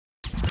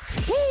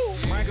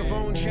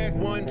Microphone check,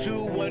 1,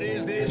 2, what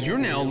is this? You're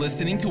now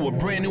listening to a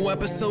brand new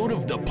episode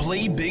of the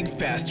Play Big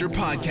Faster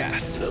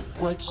podcast. Look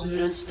what you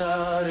done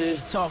started.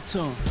 Talk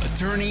to him.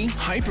 Attorney,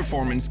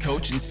 high-performance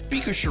coach, and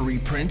speaker Cherie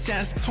Prince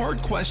asks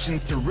hard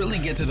questions to really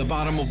get to the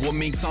bottom of what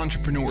makes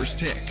entrepreneurs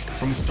tick.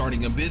 From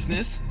starting a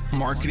business,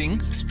 marketing,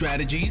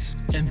 strategies,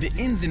 and the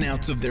ins and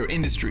outs of their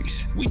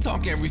industries. We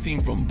talk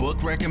everything from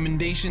book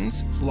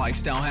recommendations,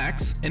 lifestyle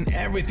hacks, and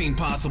everything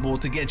possible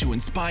to get you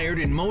inspired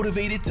and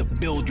motivated to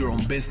build your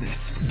own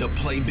business. The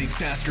Play Big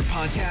Faster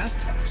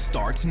podcast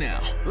starts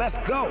now. Let's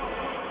go.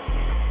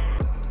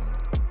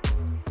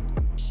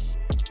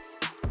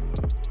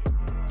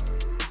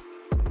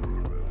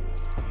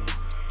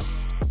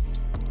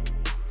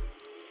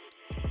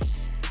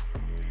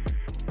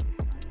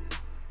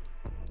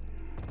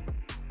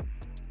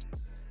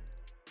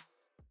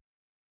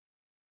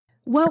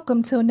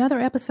 Welcome to another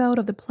episode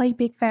of the Play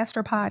Big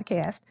Faster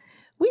podcast.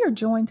 We are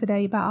joined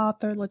today by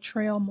author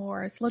Latrell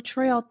Morris.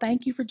 Latrell,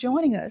 thank you for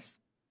joining us.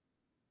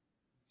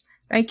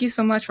 Thank you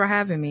so much for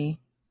having me.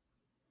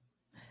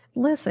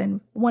 Listen,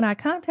 when I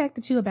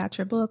contacted you about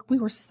your book, we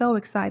were so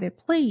excited.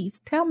 Please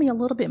tell me a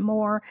little bit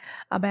more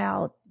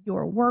about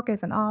your work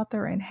as an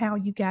author and how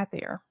you got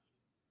there.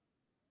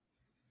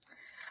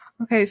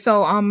 Okay,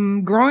 so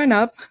growing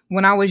up,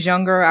 when I was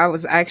younger, I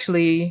was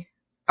actually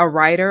a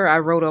writer. I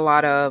wrote a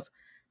lot of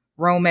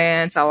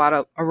romance,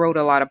 I wrote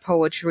a lot of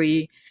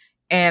poetry.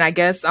 And I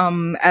guess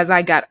as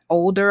I got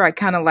older, I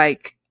kind of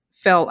like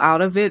fell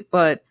out of it.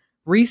 But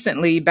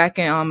recently, back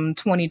in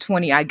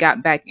 2020, I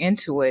got back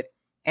into it.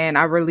 And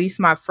I released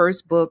my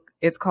first book.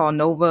 It's called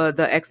Nova,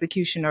 the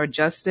Executioner of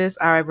Justice.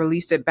 I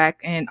released it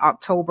back in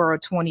October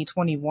of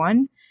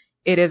 2021.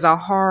 It is a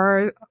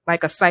horror,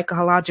 like a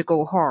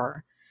psychological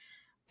horror.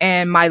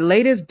 And my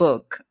latest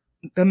book,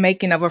 The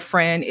Making of a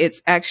Friend,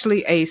 it's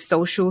actually a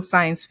social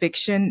science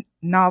fiction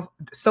novel,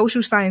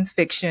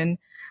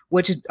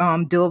 which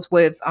deals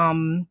with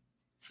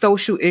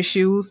social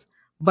issues,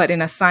 but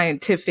in a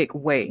scientific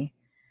way.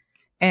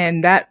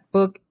 And that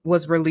book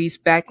was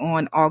released back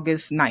on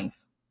August 9th.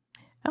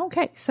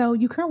 Okay, so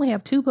you currently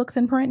have 2 books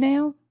in print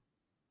now?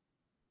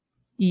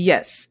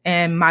 Yes.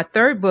 And my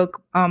third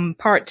book,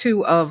 part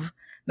 2 of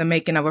The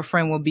Making of a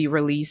Friend, will be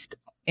released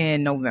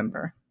in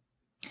November.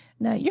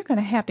 Now, you're going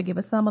to have to give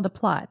us some of the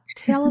plot.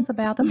 Tell us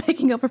about The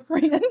Making of a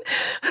Friend.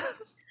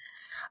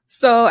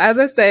 So, as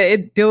I said,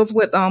 it deals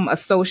with a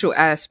social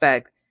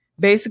aspect.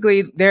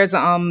 Basically, there's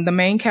the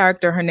main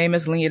character. Her name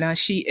is Lena.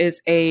 She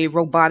is a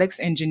robotics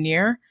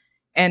engineer,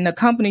 and the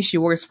company she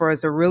works for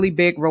is a really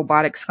big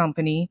robotics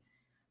company.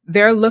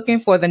 They're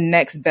looking for the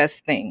next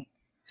best thing.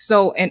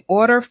 So, in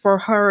order for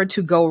her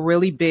to go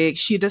really big,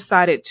 she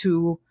decided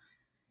that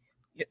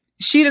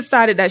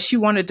she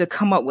wanted to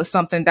come up with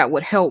something that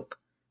would help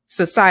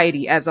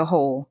society as a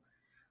whole.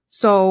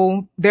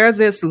 So there's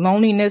this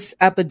loneliness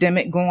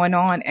epidemic going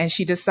on, and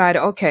she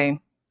decided, okay,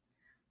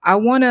 I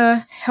want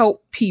to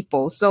help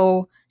people.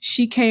 So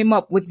she came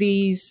up with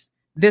this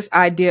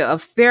idea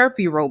of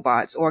therapy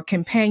robots or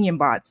companion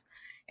bots.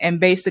 And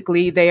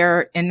basically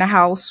they're in the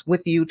house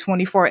with you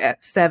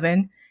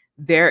 24/7.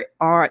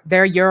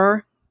 They're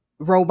your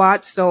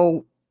robots.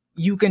 So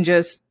you can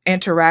just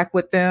interact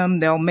with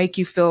them. They'll make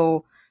you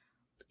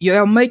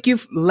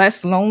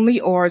less lonely,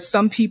 or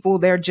some people,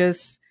 they're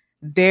just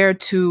there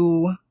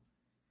to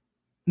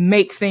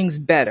make things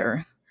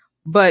better.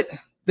 But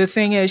the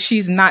thing is,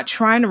 she's not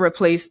trying to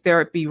replace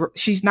therapy.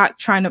 She's not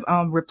trying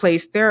to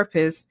replace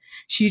therapists.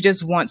 She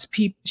just wants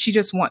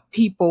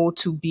people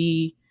to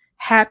be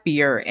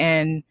happier.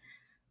 And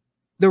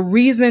the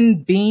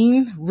reason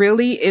being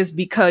really is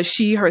because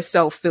she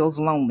herself feels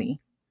lonely.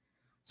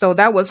 So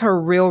that was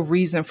her real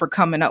reason for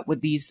coming up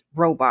with these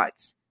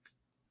robots.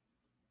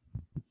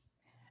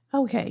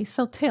 Okay,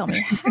 so tell me,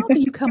 how do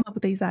you come up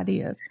with these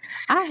ideas?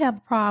 I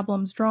have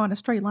problems drawing a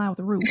straight line with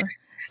a ruler.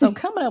 So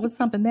coming up with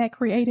something that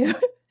creative,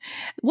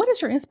 what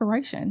is your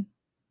inspiration?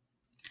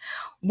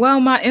 Well,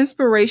 my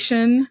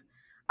inspiration,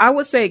 I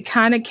would say,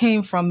 kind of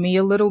came from me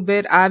a little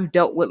bit. I've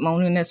dealt with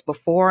loneliness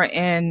before,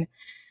 and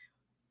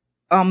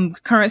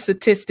current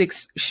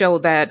statistics show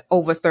that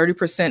over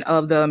 30%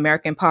 of the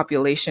American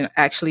population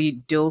actually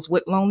deals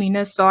with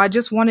loneliness. So I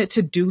just wanted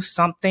to do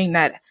something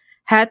that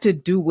had to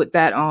do with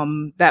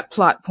that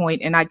plot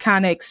point, and I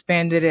kind of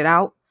expanded it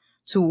out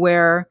to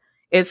where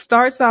it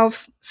starts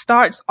off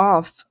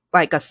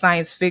like a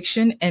science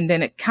fiction, and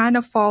then it kind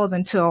of falls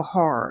into a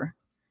horror.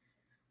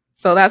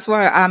 So that's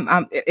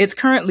why it's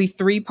currently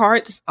 3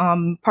 parts.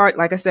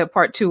 Like I said,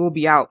 part 2 will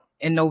be out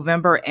in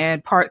November,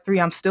 and part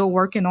 3, I'm still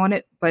working on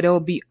it, but it'll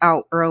be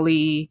out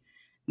early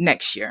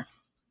next year.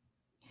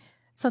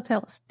 So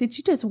tell us, did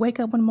you just wake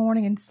up one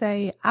morning and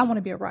say, I want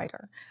to be a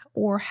writer?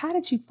 Or how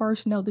did you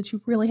first know that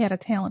you really had a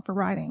talent for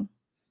writing?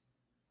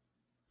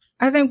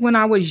 I think when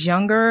I was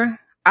younger,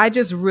 I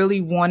just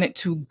really wanted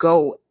to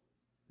go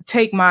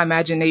take my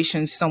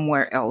imagination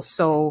somewhere else.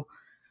 So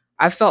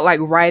I felt like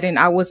writing,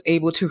 I was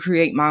able to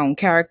create my own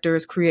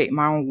characters, create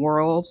my own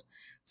world.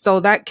 So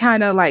that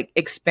kind of like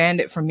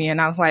expanded for me. And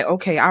I was like,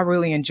 okay, I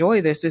really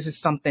enjoy this. This is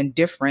something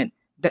different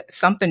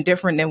something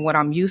different than what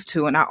I'm used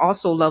to. And I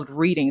also loved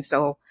reading.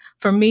 So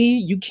for me,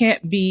 you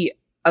can't be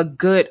a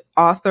good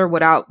author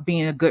without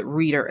being a good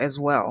reader as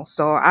well.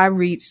 So I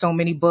read so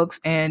many books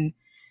and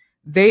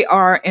they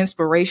are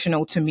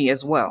inspirational to me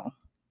as well.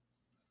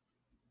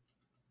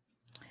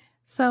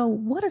 So,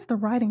 what does the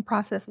writing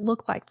process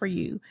look like for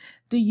you?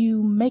 Do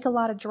you make a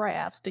lot of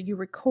drafts? Do you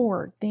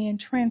record, then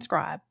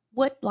transcribe?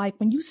 What, like,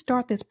 when you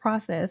start this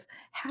process,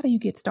 how do you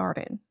get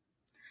started?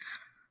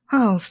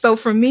 Oh, so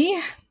for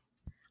me,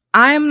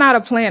 I am not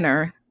a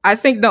planner. I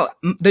think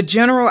the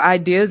general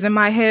ideas in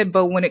my head,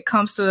 but when it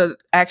comes to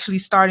actually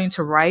starting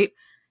to write,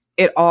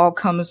 it all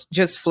comes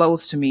just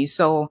flows to me.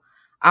 So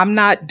I'm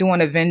not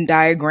doing a Venn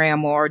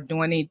diagram or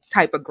doing any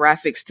type of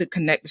graphics to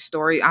connect the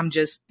story. I'm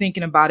just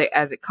thinking about it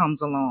as it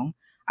comes along.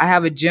 I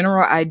have a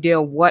general idea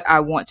of what I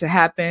want to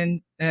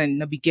happen in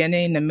the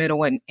beginning, the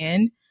middle, and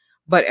end,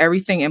 but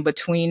everything in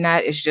between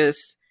that is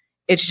just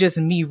it's just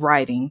me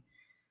writing.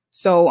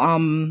 So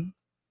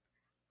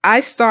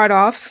I start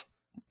off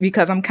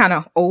because I'm kind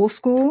of old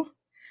school.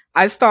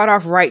 I start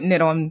off writing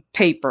it on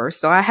paper.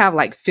 So I have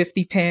like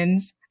 50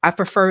 pens. I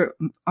prefer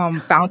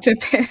fountain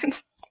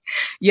pens.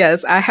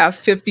 Yes, I have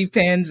 50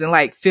 pens and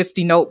like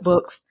 50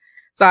 notebooks.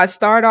 So I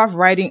start off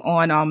writing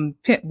on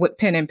with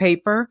pen and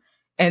paper.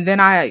 And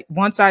then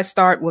once I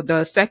start with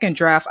the second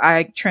draft,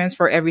 I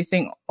transfer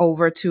everything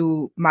over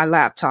to my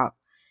laptop.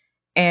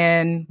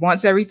 And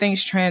once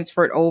everything's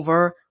transferred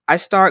over, I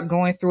start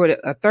going through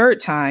it a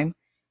third time.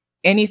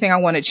 Anything I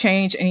want to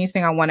change,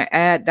 anything I want to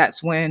add,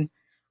 that's when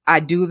I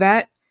do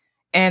that.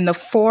 And the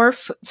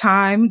fourth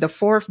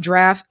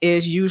draft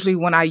is usually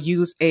when I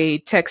use a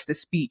text to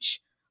speech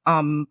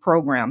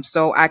program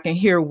so I can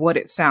hear what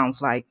it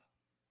sounds like.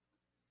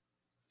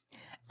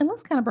 And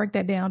let's kind of break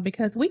that down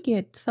because we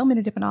get so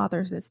many different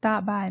authors that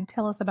stop by and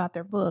tell us about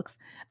their books.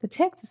 The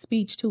text to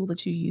speech tool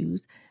that you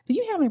use, do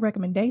you have any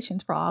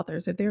recommendations for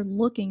authors if they're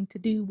looking to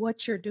do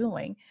what you're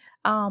doing?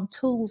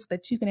 Tools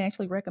that you can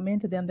actually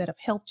recommend to them that have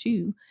helped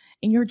you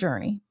in your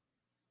journey?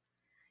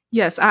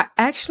 Yes, I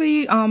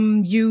actually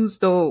use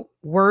the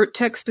word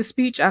text to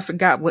speech. I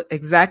forgot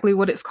exactly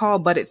what it's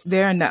called, but it's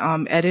there in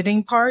the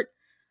editing part.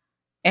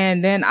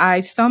 And then I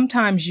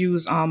sometimes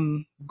use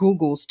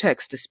Google's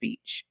text to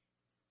speech.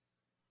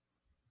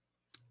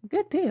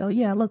 Good deal.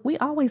 Yeah, look, we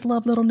always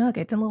love little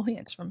nuggets and little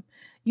hints from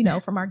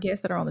our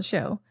guests that are on the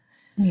show.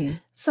 Mhm.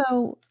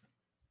 So,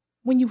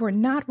 when you were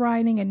not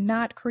writing and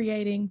not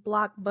creating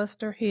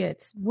blockbuster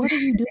hits, what are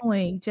you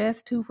doing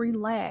just to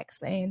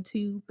relax and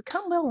to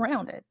become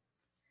well-rounded?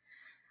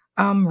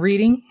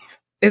 Reading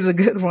is a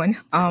good one.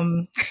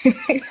 Who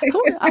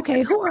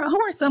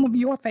are some of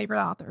your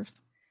favorite authors?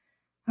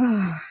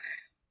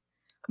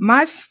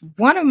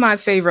 One of my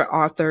favorite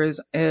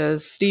authors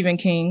is Stephen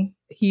King.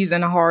 He's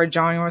in a horror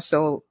genre,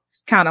 so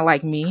kind of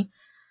like me.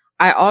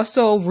 I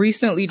also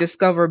recently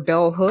discovered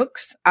Bell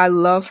Hooks. I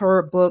love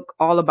her book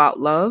All About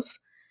Love.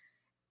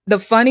 The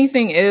funny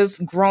thing is,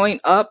 growing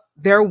up,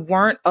 there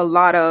weren't a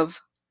lot of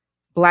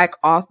Black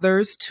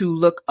authors to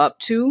look up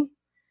to.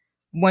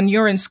 When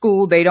you're in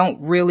school, they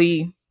don't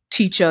really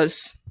teach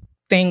us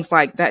things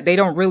like that. They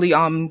don't really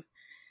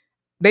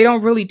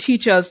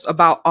teach us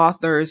about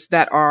authors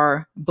that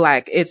are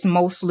Black. It's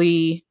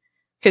mostly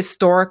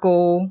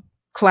historical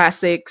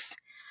classics.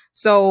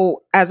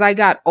 So as I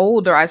got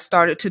older, I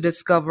started to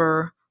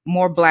discover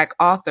more Black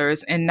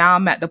authors. And now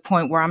I'm at the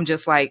point where I'm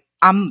just like,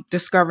 I'm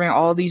discovering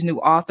all these new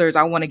authors.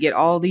 I want to get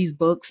all these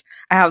books.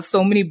 I have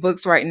so many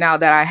books right now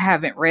that I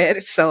haven't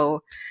read.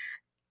 So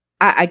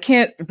I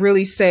can't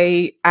really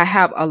say I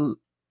have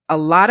a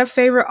lot of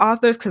favorite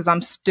authors because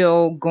I'm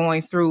still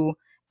going through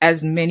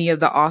as many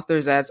of the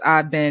authors as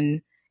I've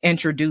been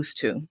introduced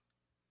to.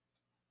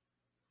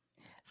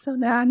 So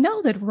now I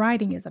know that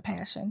writing is a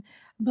passion,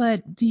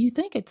 but do you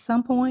think at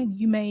some point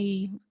you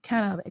may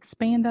kind of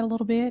expand that a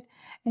little bit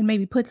and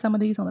maybe put some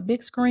of these on the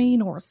big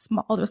screen or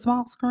the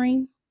small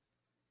screen?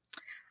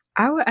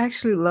 I would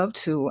actually love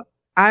to.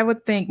 I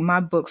would think my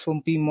books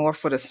will be more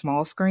for the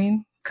small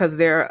screen because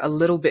they're a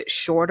little bit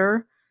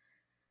shorter.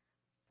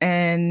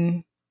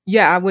 And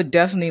yeah, I would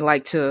definitely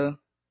like to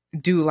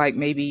do like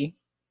maybe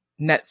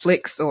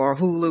Netflix or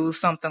Hulu,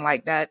 something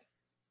like that.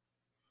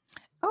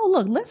 Oh,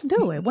 look, let's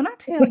do it. When I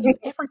tell you,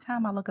 every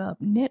time I look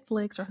up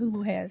Netflix or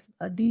Hulu has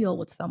a deal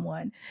with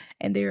someone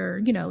and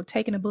they're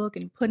taking a book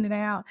and putting it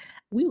out,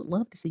 we would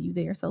love to see you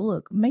there. So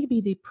look,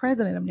 maybe the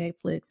president of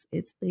Netflix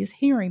is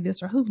hearing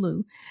this or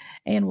Hulu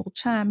and will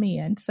chime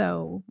in.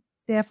 So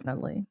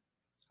definitely.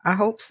 I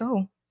hope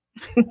so.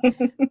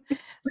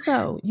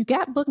 So you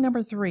got book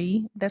number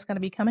 3 that's going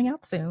to be coming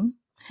out soon.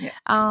 Yeah.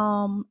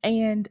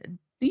 And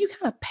do you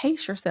kind of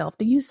pace yourself?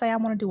 Do you say I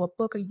want to do a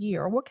book a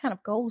year, or what kind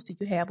of goals do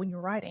you have when you're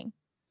writing?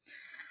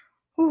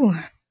 Ooh,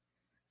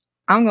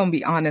 I'm gonna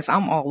be honest,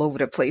 I'm all over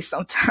the place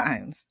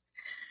sometimes.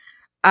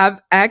 I've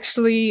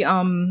actually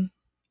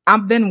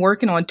I've been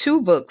working on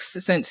 2 books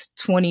since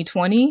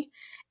 2020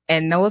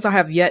 and those I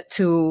have yet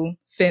to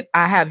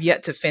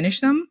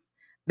finish them.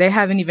 They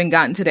haven't even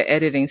gotten to the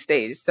editing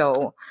stage.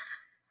 So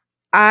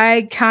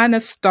I kind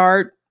of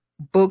start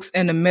books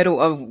in the middle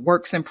of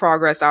works in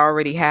progress I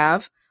already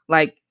have,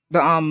 like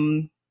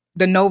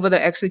the Nova,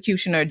 the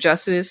Executioner of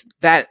Justice,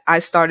 that I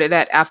started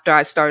that after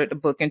I started the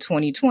book in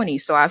 2020.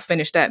 So I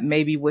finished that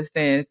maybe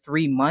within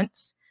 3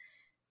 months.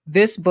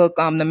 This book,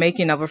 The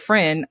Making of a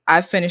Friend,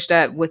 I finished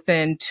that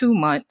within 2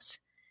 months,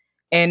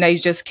 and they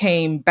just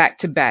came back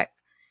to back.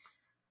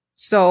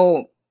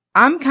 So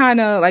I'm kind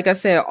of, like I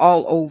said,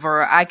 all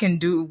over. I can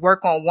do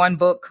work on one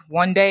book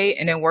one day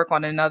and then work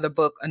on another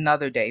book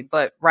another day.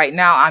 But right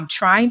now I'm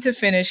trying to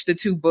finish the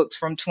two books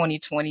from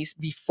 2020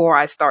 before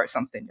I start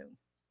something new.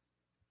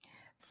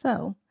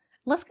 So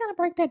let's kind of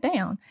break that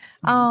down.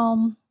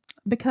 Um,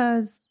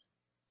 because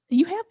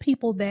you have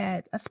people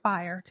that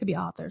aspire to be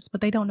authors, but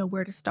they don't know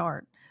where to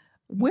start.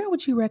 Where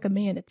would you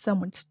recommend that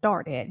someone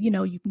start at?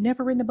 You've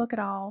never written a book at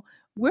all.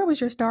 Where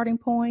was your starting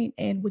point?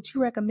 And would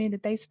you recommend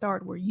that they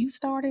start where you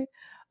started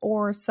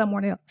or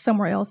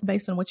somewhere else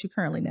based on what you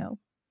currently know?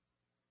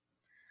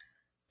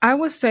 I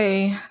would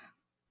say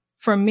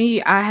for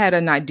me, I had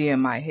an idea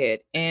in my head.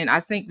 And I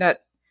think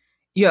that,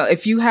 yeah,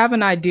 if you have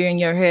an idea in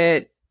your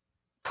head,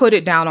 put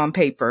it down on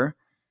paper.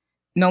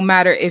 No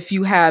matter if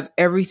you have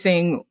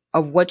everything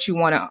of what you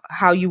want to,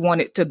 how you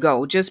want it to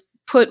go, just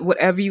put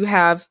whatever you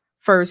have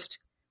first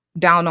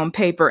down on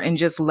paper and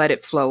just let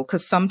it flow.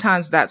 Cause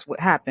sometimes that's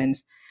what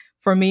happens.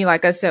 For me,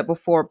 like I said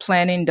before,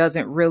 planning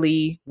doesn't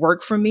really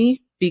work for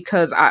me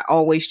because I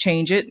always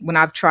change it when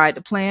I've tried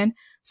to plan.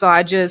 So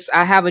I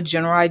have a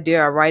general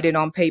idea. I write it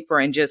on paper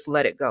and just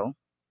let it go.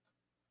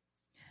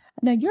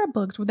 Now, your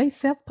books, were they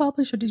self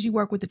published or did you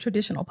work with a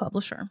traditional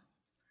publisher?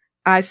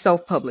 I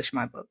self-publish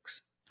my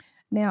books.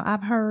 Now,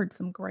 I've heard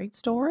some great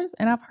stories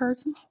and I've heard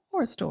some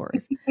horror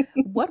stories.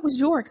 What was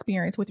your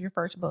experience with your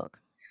first book?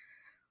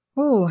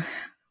 Oh,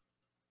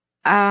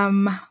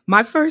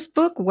 my first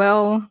book,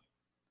 well,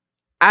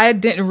 I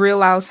didn't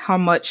realize how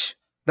much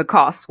the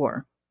costs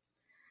were.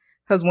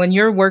 Because when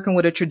you're working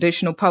with a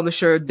traditional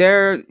publisher,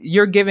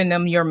 you're giving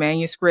them your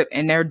manuscript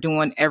and they're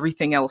doing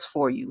everything else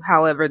for you.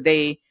 However,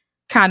 they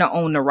kind of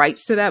own the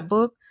rights to that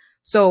book.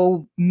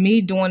 So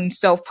me doing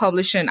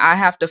self-publishing, I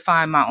have to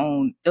find my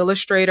own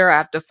illustrator. I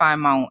have to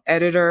find my own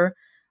editor.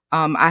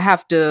 I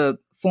have to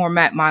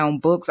format my own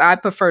books. I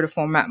prefer to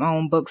format my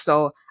own books.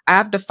 So I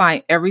have to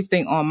find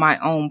everything on my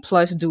own,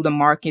 plus do the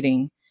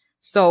marketing.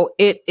 So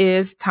it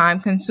is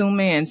time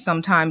consuming, and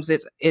sometimes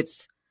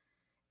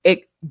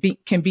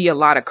can be a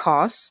lot of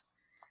costs.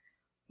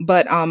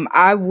 But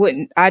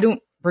I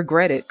don't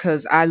regret it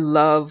because I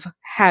love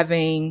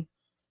having,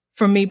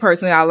 for me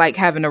personally, I like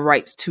having the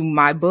rights to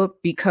my book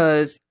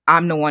because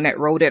I'm the one that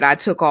wrote it. I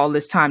took all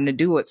this time to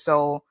do it.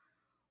 So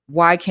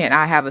why can't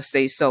I have a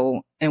say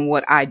so in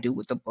what I do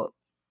with the book?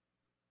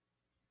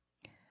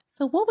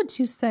 So, what would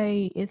you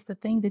say is the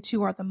thing that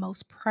you are the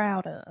most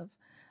proud of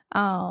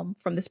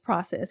from this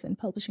process in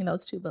publishing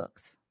those two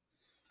books?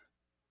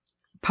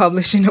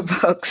 Publishing the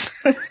books.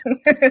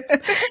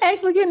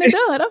 Actually, getting it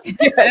done. Okay.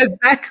 Yeah,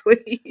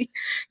 exactly.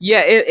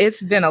 Yeah,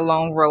 it's been a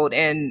long road,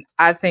 and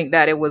I think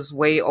that it was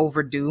way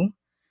overdue.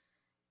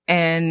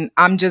 And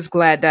I'm just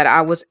glad that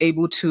I was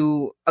able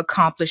to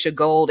accomplish a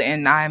goal,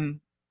 and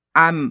I'm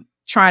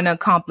trying to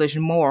accomplish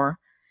more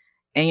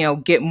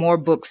and get more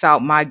books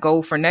out. My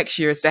goal for next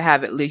year is to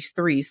have at least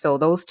three. So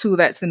those two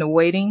that's in the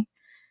waiting,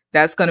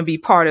 that's going to be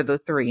part of the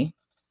three.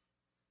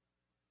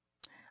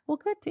 Well,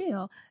 good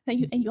deal. Now,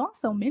 you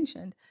also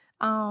mentioned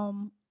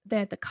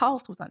that the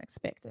cost was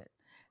unexpected.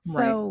 Right.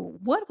 So,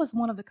 what was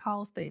one of the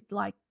costs that,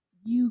 like,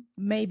 you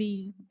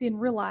maybe didn't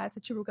realize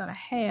that you were going to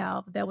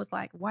have that was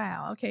like,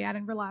 wow, okay, I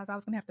didn't realize I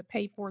was going to have to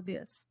pay for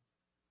this?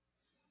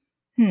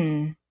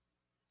 Hmm.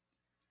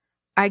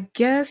 I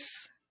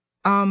guess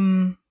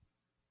um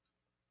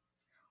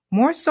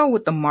more so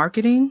with the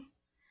marketing.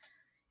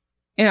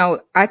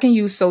 I can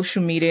use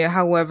social media.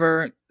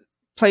 However,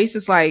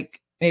 places like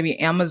maybe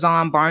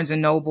Amazon, Barnes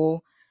and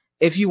Noble,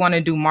 if you want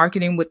to do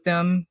marketing with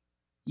them,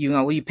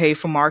 you pay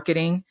for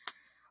marketing.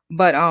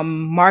 But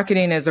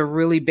marketing is a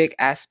really big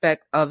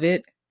aspect of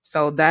it.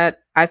 So that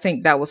I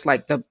think that was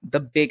like the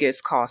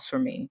biggest cost for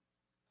me.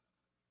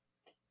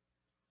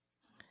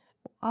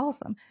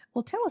 Awesome.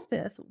 Well, tell us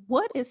this.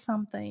 What is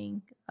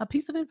a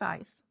piece of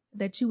advice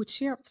that you would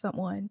share with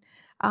someone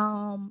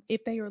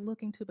if they are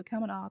looking to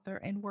become an author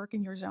and work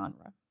in your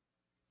genre?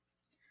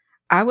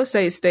 I would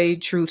say stay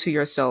true to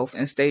yourself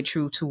and stay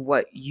true to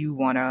what you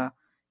wanna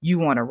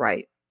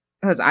write.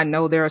 Because I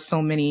know there are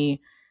so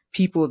many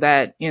people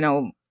that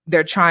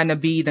they're trying to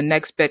be the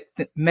next big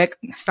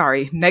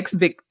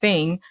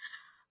thing.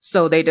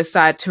 So they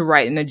decide to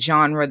write in a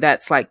genre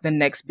that's like the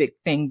next big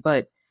thing.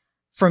 But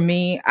for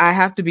me, I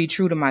have to be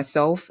true to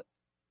myself.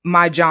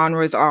 My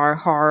genres are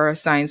horror,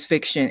 science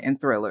fiction, and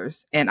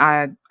thrillers, and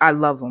I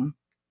love them.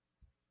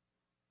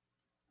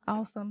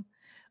 Awesome.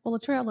 Well,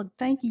 Latrell, look,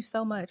 thank you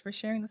so much for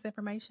sharing this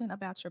information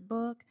about your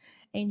book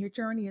and your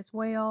journey as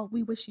well.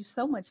 We wish you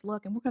so much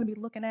luck, and we're going to be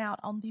looking out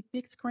on the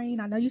big screen.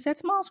 I know you said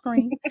small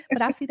screen,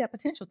 but I see that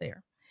potential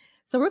there.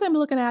 So we're going to be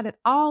looking out at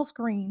all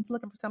screens,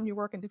 looking for some of your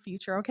work in the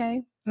future,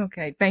 okay?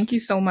 Okay, thank you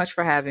so much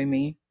for having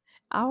me.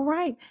 All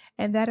right.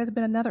 And that has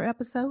been another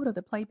episode of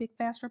the Play Big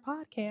Faster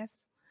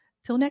podcast.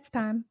 Till next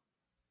time.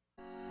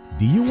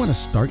 Do you want to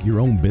start your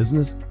own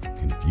business?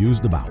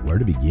 Confused about where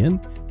to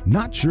begin?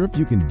 Not sure if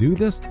you can do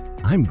this?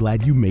 I'm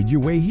glad you made your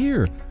way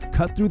here.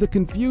 Cut through the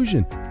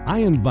confusion. I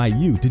invite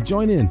you to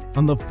join in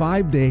on the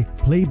 5-day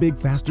Play Big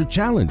Faster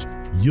Challenge.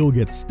 You'll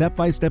get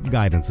step-by-step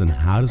guidance on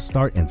how to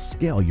start and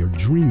scale your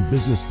dream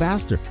business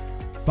faster.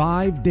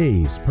 5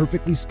 days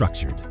perfectly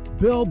structured.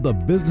 Build the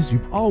business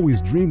you've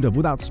always dreamed of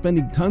without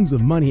spending tons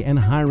of money and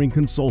hiring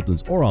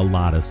consultants or a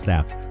lot of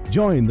staff.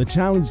 Join the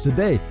challenge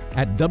today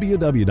at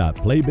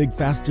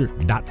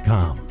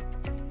www.playbigfaster.com.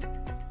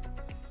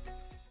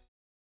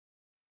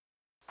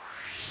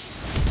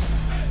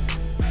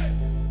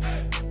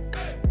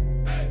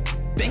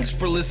 Thanks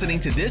for listening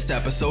to this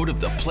episode of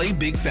the Play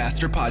Big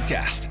Faster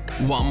podcast.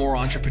 Want more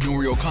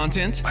entrepreneurial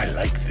content? I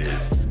like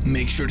this.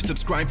 Make sure to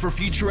subscribe for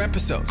future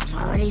episodes.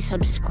 Already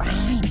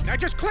subscribed. I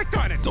just clicked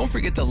on it. Don't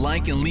forget to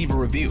like and leave a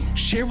review.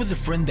 Share with a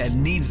friend that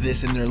needs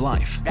this in their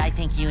life. I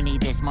think you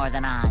need this more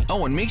than I.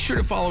 Oh, and make sure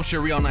to follow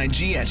Cherie on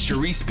IG at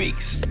Cherie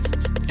Speaks.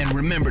 And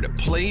remember to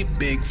play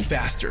big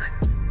faster.